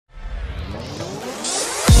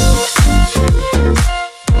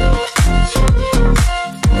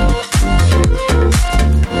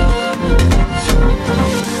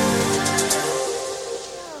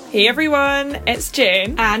Hey everyone, it's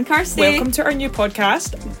Jen. And Kirsty. Welcome to our new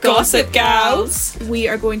podcast, Gossip Gals. We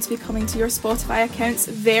are going to be coming to your Spotify accounts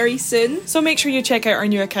very soon. So make sure you check out our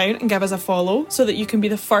new account and give us a follow so that you can be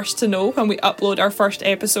the first to know when we upload our first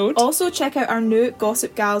episode. Also check out our new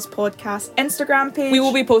Gossip Gals podcast Instagram page. We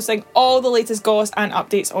will be posting all the latest goss and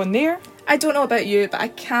updates on there. I don't know about you, but I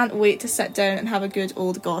can't wait to sit down and have a good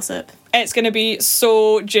old gossip. It's going to be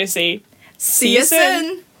so juicy. See you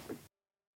soon.